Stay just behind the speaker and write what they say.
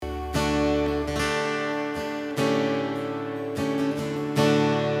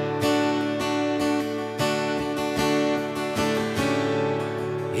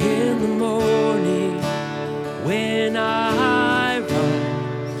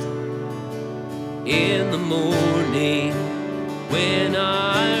in the morning when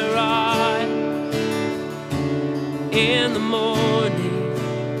I rise, in the morning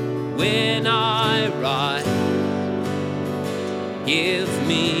when I rise, give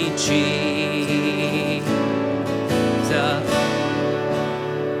me Jesus,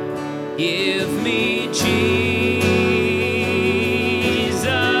 give me Jesus,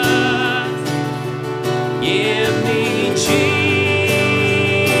 give me Jesus.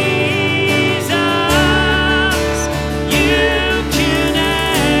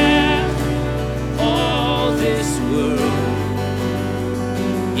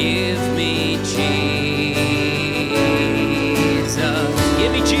 Give me Jesus.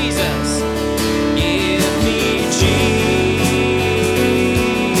 Give me Jesus. Give me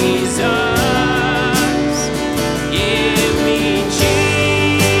Jesus. Give me Jesus.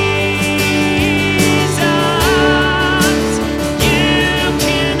 You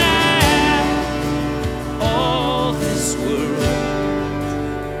can have all this world.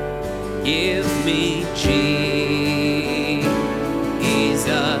 Give me Jesus.